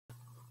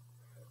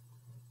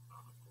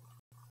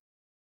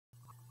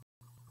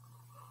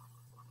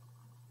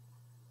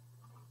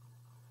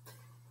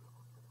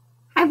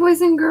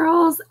boys and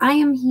girls. I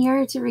am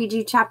here to read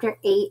you chapter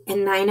 8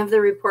 and 9 of the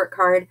report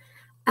card.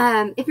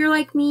 If you're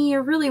like me,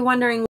 you're really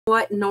wondering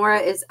what Nora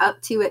is up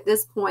to at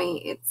this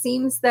point. It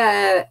seems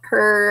that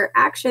her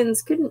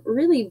actions couldn't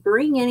really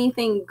bring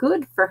anything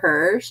good for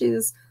her.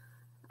 She's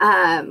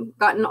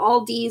gotten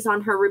all D's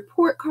on her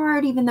report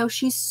card, even though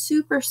she's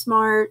super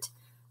smart.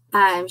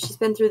 She's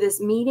been through this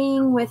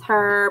meeting with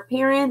her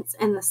parents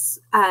and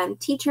the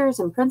teachers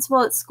and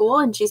principal at school,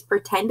 and she's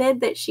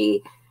pretended that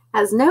she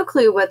has no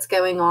clue what's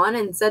going on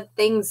and said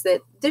things that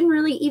didn't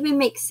really even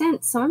make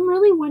sense. So I'm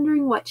really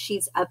wondering what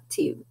she's up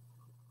to.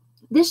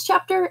 This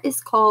chapter is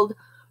called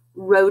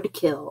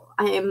Roadkill.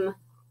 I am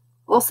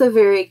also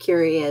very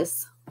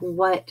curious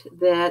what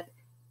that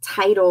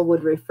title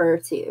would refer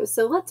to.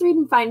 So let's read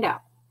and find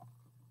out.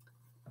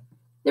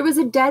 There was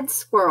a dead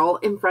squirrel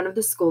in front of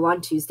the school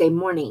on Tuesday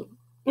morning.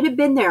 It had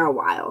been there a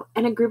while,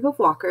 and a group of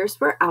walkers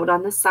were out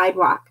on the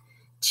sidewalk,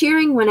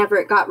 cheering whenever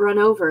it got run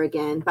over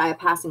again by a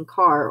passing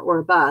car or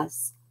a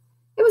bus.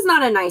 It was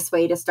not a nice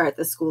way to start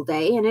the school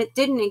day, and it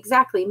didn't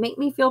exactly make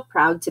me feel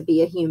proud to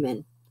be a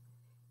human.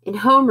 In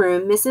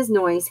homeroom, Mrs.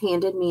 Noyes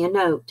handed me a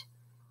note.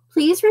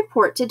 Please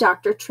report to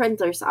Dr.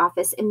 Trendler's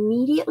office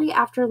immediately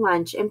after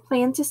lunch and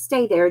plan to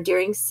stay there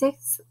during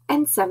 6th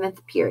and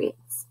 7th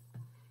periods.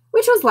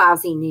 Which was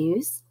lousy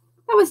news.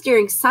 That was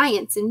during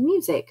science and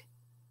music,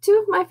 two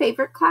of my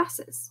favorite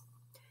classes.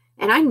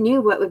 And I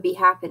knew what would be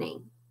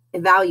happening.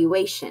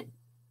 Evaluation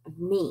of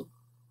me.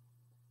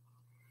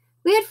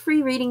 We had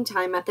free reading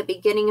time at the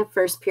beginning of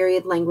first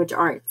period language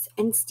arts,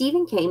 and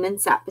Stephen came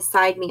and sat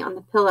beside me on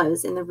the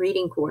pillows in the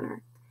reading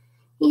corner.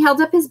 He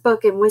held up his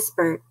book and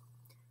whispered,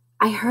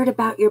 I heard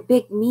about your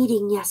big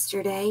meeting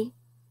yesterday.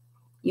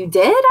 You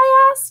did?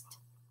 I asked.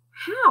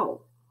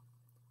 How?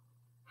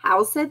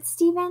 How, said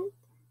Stephen.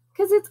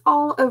 'Cause it's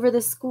all over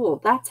the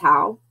school, that's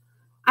how.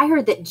 I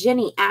heard that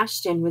Jenny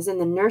Ashton was in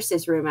the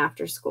nurse's room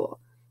after school.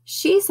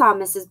 She saw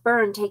Mrs.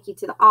 Byrne take you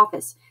to the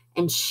office,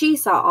 and she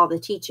saw all the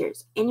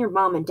teachers, and your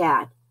mom and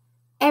dad.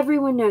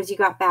 Everyone knows you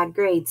got bad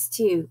grades,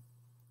 too.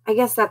 I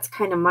guess that's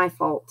kind of my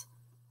fault,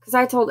 'cause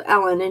I told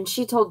Ellen, and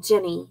she told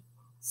Jenny.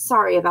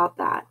 Sorry about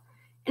that.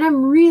 And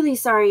I'm really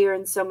sorry you're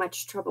in so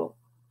much trouble.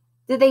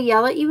 Did they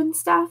yell at you and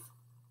stuff?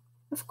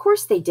 Of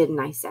course they didn't,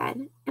 I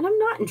said, and I'm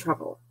not in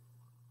trouble.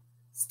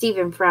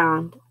 Stephen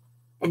frowned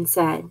and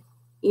said,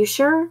 You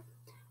sure?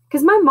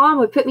 'Cause my mom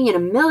would put me in a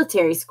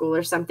military school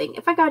or something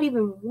if I got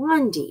even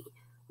one D,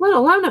 let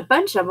alone a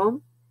bunch of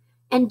them.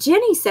 And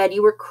Jenny said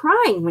you were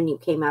crying when you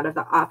came out of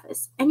the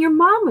office, and your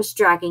mom was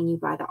dragging you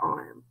by the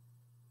arm.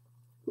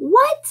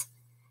 What?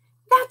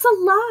 That's a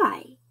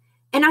lie.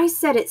 And I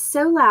said it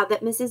so loud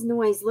that Mrs.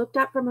 Noyes looked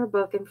up from her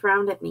book and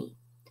frowned at me.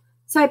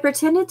 So I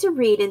pretended to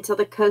read until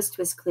the coast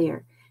was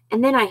clear,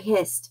 and then I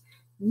hissed,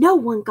 No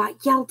one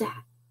got yelled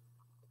at.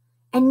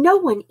 And no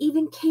one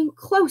even came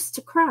close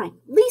to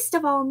crying, least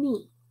of all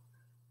me.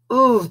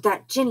 Oh,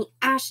 that Jenny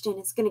Ashton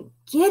is going to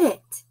get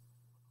it.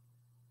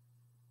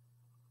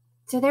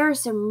 So there are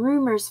some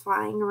rumors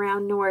flying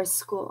around Nora's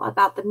school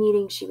about the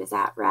meeting she was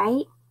at,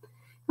 right?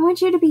 I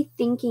want you to be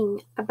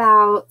thinking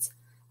about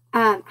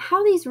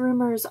how these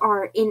rumors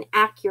are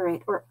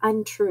inaccurate or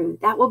untrue.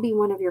 That will be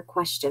one of your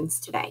questions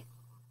today.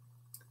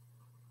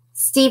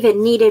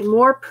 Stephen needed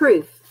more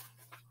proof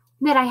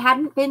that I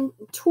hadn't been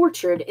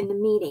tortured in the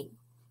meeting.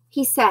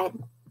 He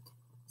said,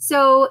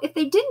 So if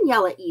they didn't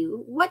yell at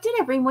you, what did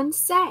everyone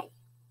say?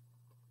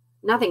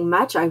 Nothing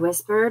much, I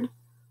whispered.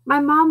 My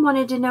mom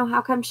wanted to know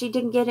how come she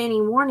didn't get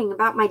any warning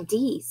about my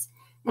D's,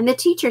 and the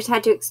teachers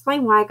had to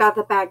explain why I got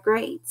the bad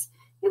grades.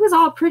 It was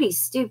all pretty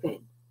stupid.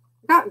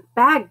 I got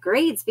bad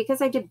grades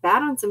because I did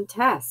bad on some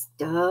tests,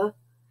 duh.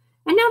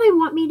 And now they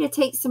want me to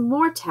take some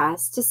more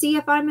tests to see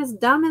if I'm as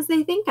dumb as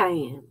they think I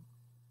am.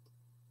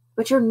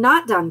 But you're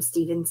not dumb,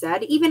 Stephen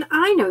said. Even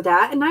I know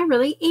that, and I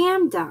really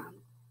am dumb.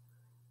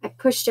 I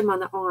pushed him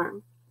on the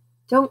arm.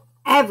 Don't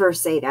ever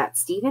say that,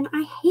 Stephen.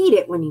 I hate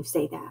it when you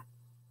say that.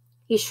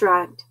 He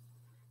shrugged.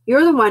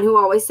 You're the one who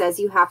always says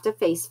you have to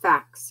face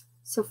facts.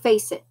 So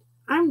face it.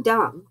 I'm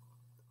dumb.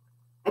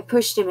 I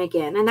pushed him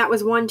again, and that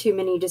was one too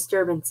many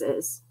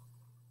disturbances.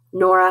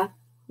 Nora,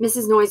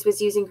 Mrs. Noyes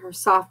was using her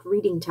soft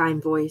reading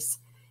time voice.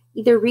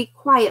 Either read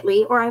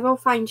quietly, or I will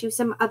find you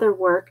some other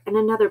work and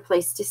another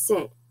place to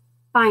sit.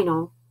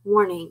 Final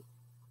warning.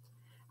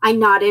 I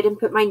nodded and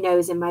put my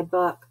nose in my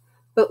book,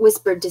 but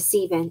whispered to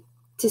Stephen,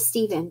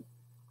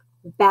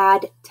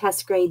 Bad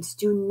test grades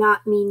do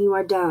not mean you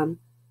are dumb,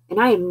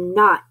 and I am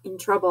not in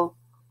trouble.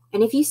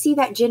 And if you see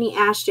that Jenny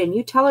Ashton,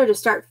 you tell her to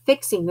start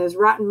fixing those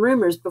rotten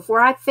rumors before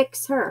I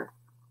fix her.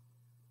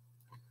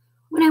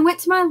 When I went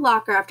to my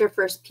locker after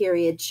first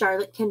period,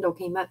 Charlotte Kendall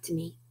came up to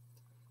me.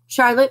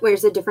 Charlotte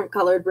wears a different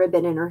colored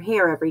ribbon in her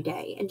hair every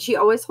day, and she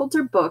always holds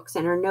her books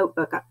and her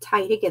notebook up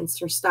tight against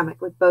her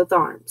stomach with both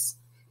arms.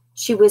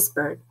 She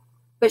whispered,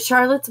 but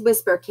Charlotte's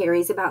whisper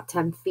carries about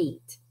 10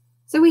 feet,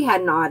 so we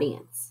had an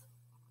audience.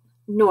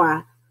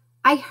 Nora,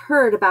 I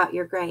heard about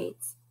your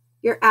grades.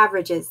 Your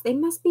averages, they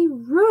must be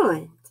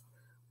ruined.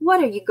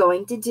 What are you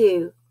going to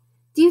do?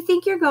 Do you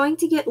think you're going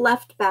to get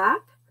left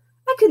back?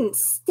 I couldn't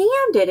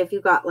stand it if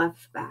you got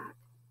left back.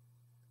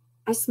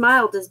 I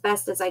smiled as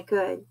best as I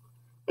could.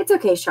 It's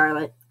okay,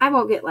 Charlotte. I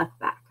won't get left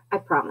back. I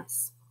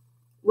promise.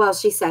 Well,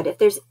 she said, if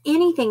there's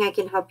anything I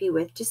can help you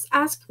with, just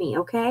ask me,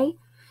 okay?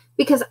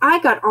 Because I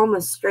got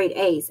almost straight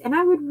A's, and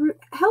I would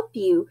help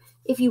you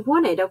if you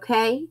wanted,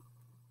 okay?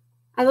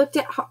 I looked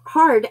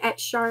hard at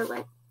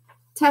Charlotte,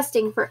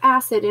 testing for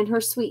acid in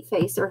her sweet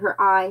face or her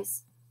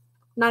eyes.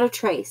 Not a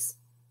trace,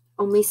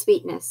 only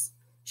sweetness.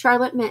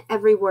 Charlotte meant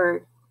every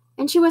word,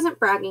 and she wasn't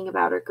bragging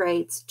about her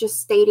grades,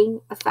 just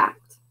stating a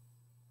fact.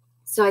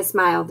 So I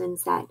smiled and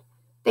said,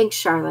 thanks,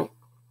 Charlotte.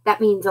 That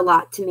means a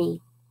lot to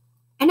me.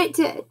 And it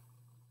did.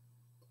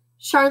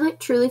 Charlotte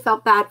truly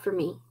felt bad for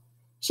me.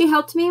 She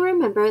helped me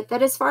remember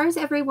that as far as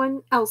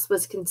everyone else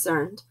was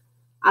concerned,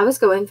 I was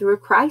going through a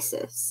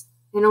crisis,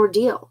 an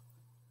ordeal.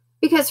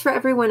 Because for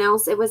everyone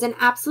else, it was an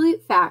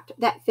absolute fact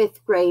that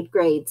fifth grade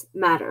grades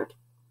mattered.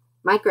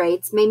 My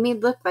grades made me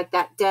look like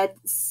that dead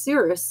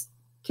Cirrus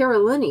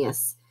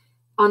Carolinius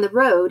on the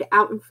road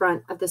out in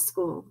front of the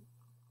school.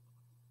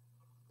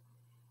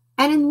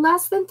 And in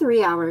less than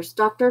 3 hours,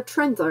 Dr.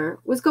 Trendler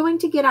was going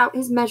to get out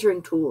his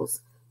measuring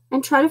tools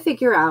and try to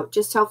figure out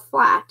just how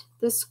flat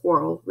this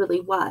squirrel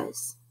really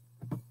was.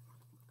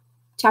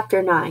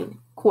 Chapter 9,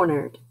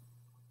 Cornered.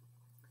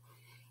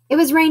 It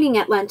was raining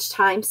at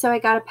lunchtime, so I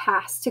got a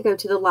pass to go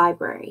to the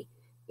library.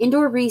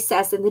 Indoor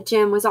recess in the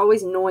gym was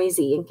always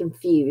noisy and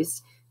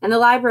confused, and the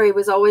library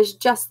was always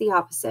just the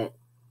opposite.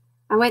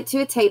 I went to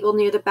a table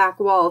near the back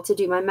wall to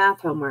do my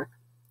math homework.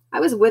 I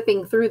was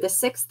whipping through the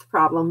 6th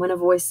problem when a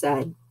voice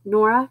said,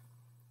 Nora?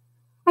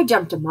 I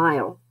jumped a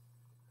mile.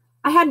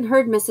 I hadn't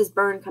heard Mrs.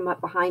 Byrne come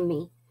up behind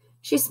me.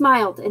 She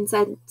smiled and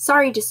said,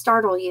 sorry to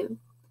startle you.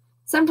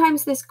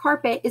 Sometimes this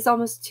carpet is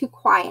almost too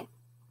quiet.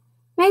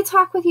 May I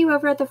talk with you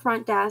over at the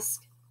front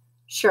desk?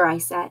 Sure, I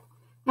said,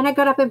 and I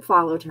got up and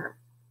followed her.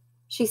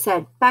 She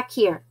said, back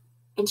here,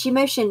 and she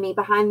motioned me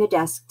behind the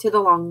desk to the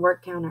long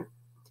work counter.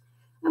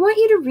 I want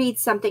you to read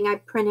something I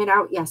printed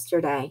out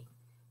yesterday.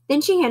 Then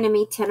she handed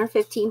me 10 or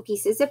 15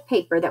 pieces of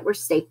paper that were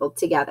stapled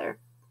together.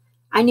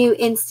 I knew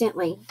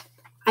instantly.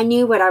 I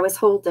knew what I was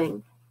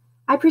holding.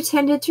 I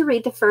pretended to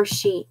read the first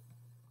sheet,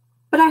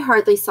 but I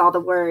hardly saw the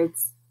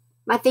words.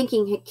 My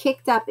thinking had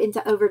kicked up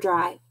into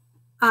overdrive.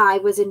 I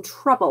was in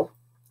trouble.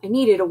 I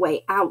needed a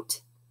way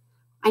out.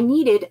 I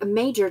needed a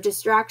major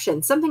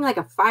distraction, something like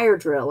a fire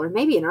drill or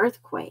maybe an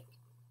earthquake.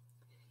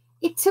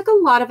 It took a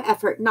lot of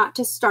effort not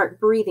to start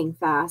breathing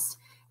fast,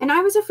 and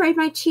I was afraid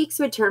my cheeks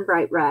would turn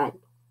bright red.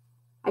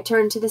 I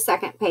turned to the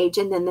second page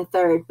and then the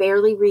third,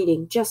 barely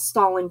reading, just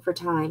stalling for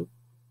time.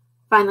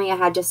 Finally, I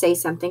had to say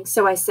something,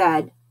 so I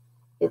said,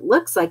 it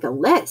looks like a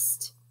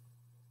list.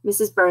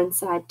 Mrs. Byrne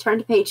said, turn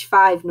to page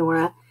 5,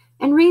 Nora,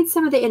 and read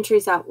some of the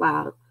entries out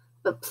loud,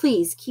 but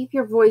please keep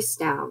your voice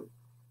down.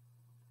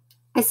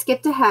 I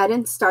skipped ahead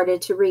and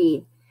started to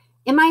read.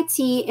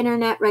 MIT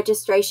Internet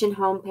Registration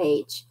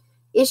homepage.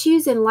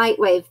 Issues in Light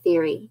Wave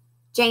Theory.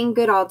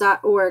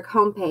 JaneGoodall.org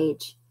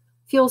homepage.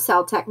 Fuel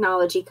cell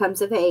technology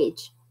comes of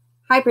age.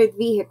 Hybrid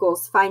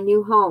vehicles find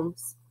new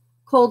homes.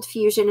 Cold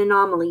fusion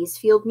anomalies.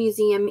 Field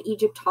Museum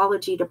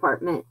Egyptology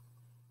Department.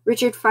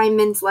 Richard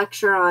Feynman's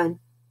lecture on.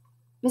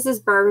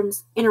 Mrs.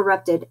 Burns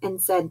interrupted and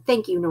said,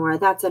 thank you, Nora,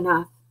 that's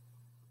enough.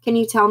 Can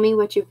you tell me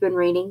what you've been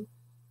reading?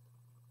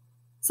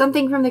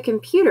 Something from the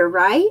computer,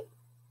 right?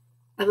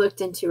 I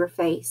looked into her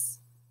face.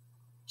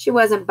 She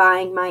wasn't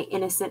buying my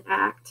innocent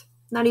act,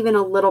 not even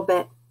a little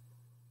bit.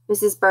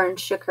 Mrs.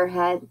 Burns shook her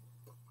head.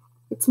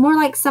 It's more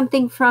like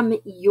something from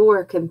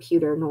your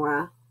computer,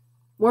 Nora.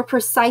 More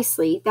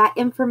precisely, that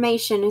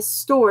information is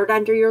stored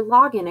under your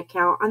login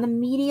account on the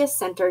Media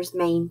Center's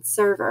main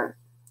server.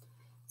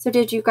 So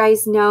did you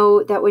guys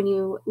know that when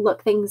you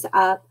look things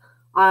up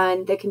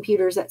on the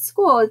computers at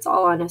school, it's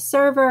all on a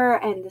server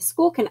and the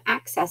school can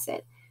access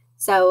it?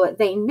 So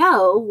they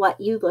know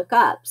what you look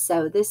up.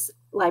 So this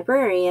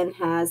librarian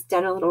has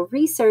done a little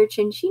research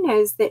and she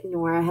knows that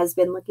Nora has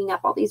been looking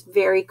up all these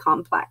very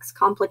complex,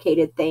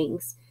 complicated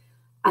things.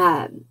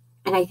 And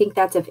I think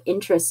that's of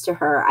interest to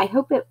her. I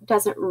hope it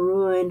doesn't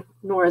ruin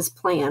Nora's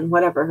plan,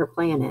 whatever her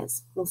plan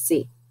is. We'll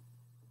see.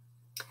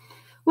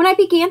 When I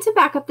began to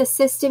back up the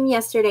system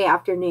yesterday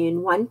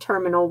afternoon, one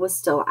terminal was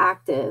still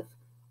active,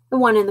 the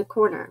one in the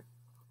corner.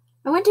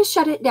 I went to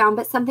shut it down,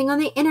 but something on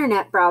the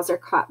internet browser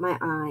caught my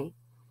eye.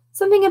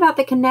 Something about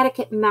the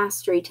Connecticut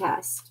Mastery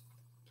Test.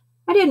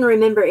 I didn't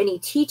remember any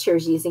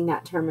teachers using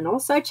that terminal,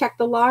 so I checked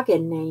the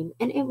login name,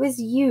 and it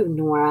was you,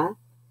 Nora.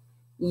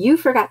 You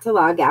forgot to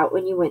log out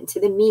when you went to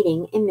the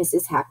meeting in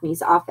Mrs.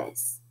 Hackney's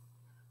office.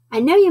 I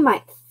know you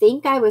might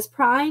think I was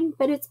prying,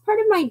 but it's part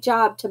of my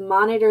job to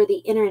monitor the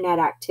internet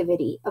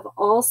activity of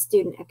all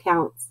student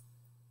accounts.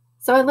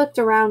 So I looked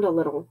around a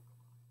little.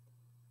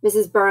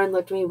 Mrs. Byrne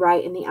looked me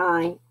right in the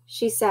eye.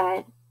 She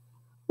said,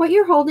 what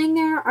you're holding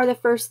there are the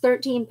first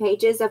 13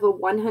 pages of a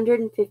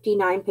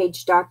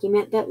 159-page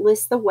document that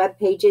lists the web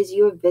pages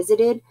you have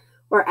visited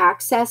or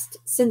accessed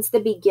since the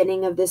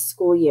beginning of this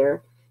school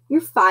year.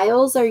 Your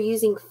files are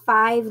using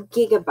 5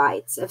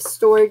 gigabytes of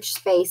storage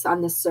space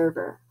on the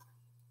server.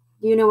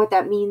 Do you know what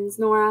that means,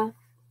 Nora?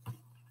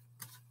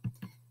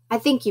 I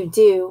think you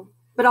do,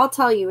 but I'll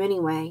tell you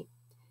anyway.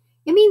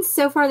 It means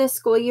so far this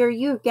school year,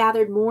 you have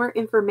gathered more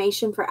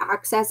information for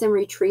access and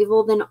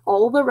retrieval than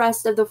all the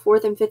rest of the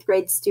 4th and 5th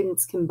grade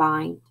students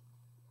combined.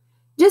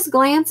 Just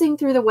glancing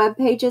through the web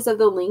pages of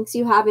the links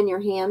you have in your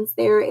hands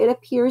there, it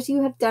appears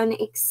you have done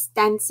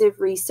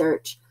extensive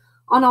research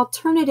on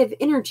alternative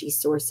energy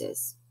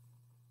sources.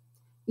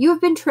 You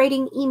have been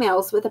trading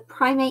emails with a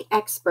primate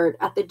expert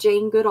at the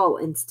Jane Goodall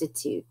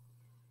Institute.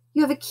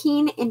 You have a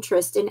keen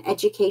interest in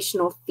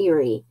educational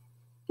theory,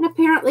 and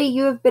apparently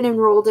you have been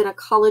enrolled in a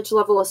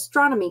college-level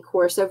astronomy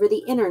course over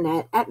the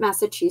internet at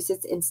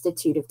Massachusetts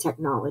Institute of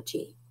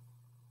Technology.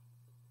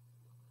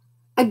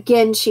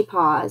 Again she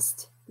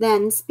paused.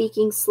 Then,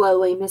 speaking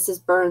slowly,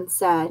 Mrs. Burns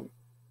said,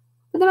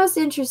 "But the most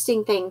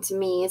interesting thing to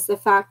me is the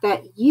fact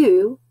that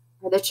you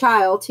are the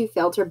child who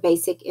failed her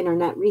basic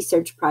internet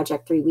research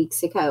project 3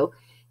 weeks ago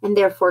and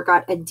therefore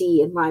got a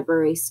D in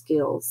library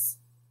skills.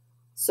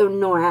 So,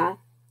 Nora,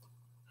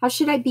 how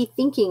should I be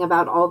thinking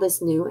about all this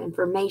new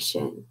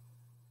information?"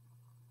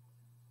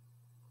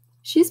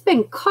 She's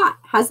been caught,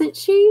 hasn't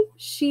she?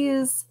 She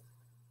is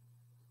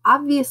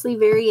obviously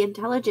very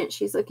intelligent.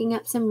 She's looking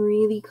up some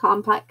really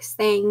complex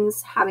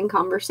things, having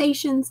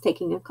conversations,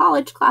 taking a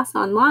college class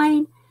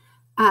online.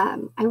 I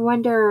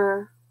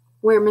wonder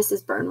where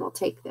Mrs. Byrne will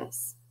take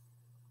this.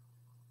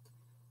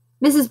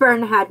 Mrs.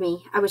 Byrne had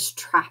me. I was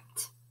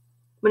trapped.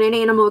 When an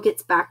animal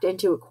gets backed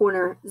into a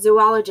corner,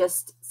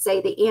 zoologists say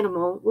the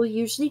animal will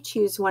usually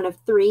choose one of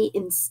 3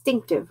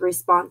 instinctive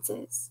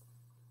responses.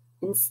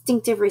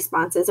 Instinctive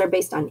responses are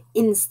based on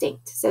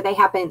instinct, so they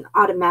happen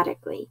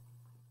automatically.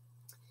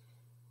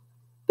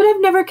 But I've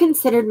never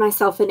considered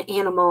myself an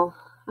animal.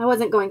 I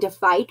wasn't going to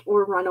fight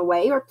or run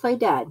away or play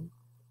dead.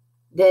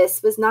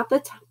 This was not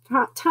the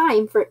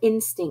time for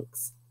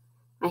instincts.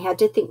 I had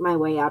to think my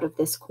way out of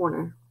this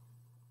corner.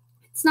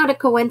 It's not a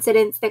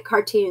coincidence that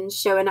cartoons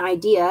show an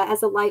idea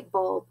as a light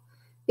bulb,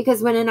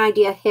 because when an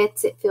idea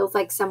hits, it feels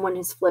like someone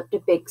has flipped a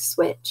big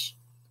switch.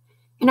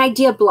 An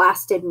idea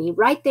blasted me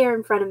right there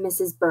in front of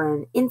Mrs.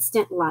 Byrne.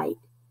 Instant light.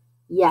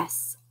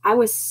 Yes, I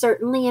was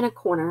certainly in a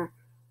corner,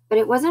 but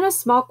it wasn't a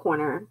small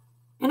corner,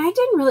 and I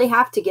didn't really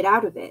have to get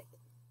out of it.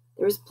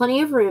 There was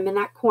plenty of room in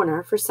that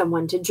corner for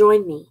someone to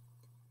join me.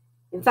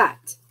 In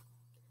fact,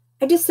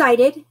 I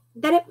decided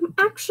that it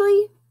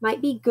actually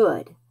might be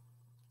good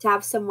to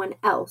have someone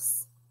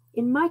else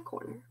in my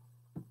corner.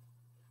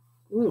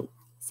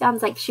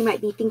 Sounds like she might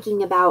be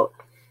thinking about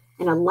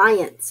an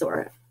alliance or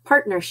a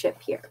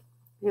partnership here.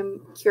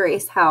 I'm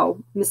curious how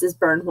Mrs.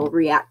 Byrne will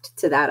react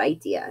to that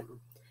idea.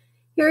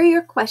 Here are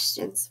your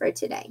questions for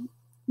today.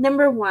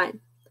 Number 1,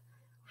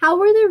 how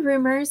were the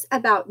rumors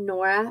about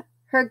Nora,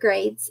 her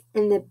grades,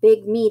 and the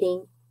big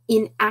meeting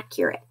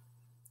inaccurate?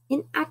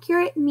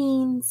 Inaccurate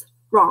means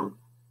wrong.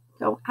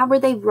 So how were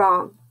they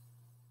wrong?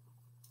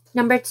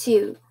 Number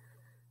 2,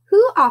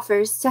 who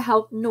offers to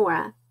help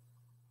Nora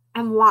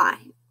and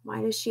why?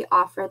 Why does she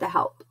offer the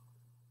help?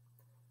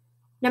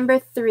 Number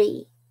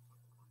 3,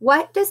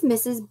 what does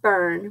Mrs.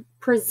 Byrne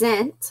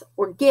present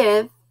or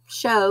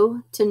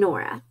show to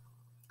Nora?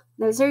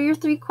 Those are your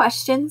 3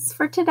 questions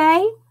for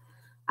today.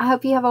 I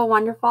hope you have a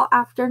wonderful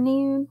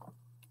afternoon.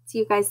 See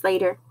you guys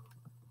later.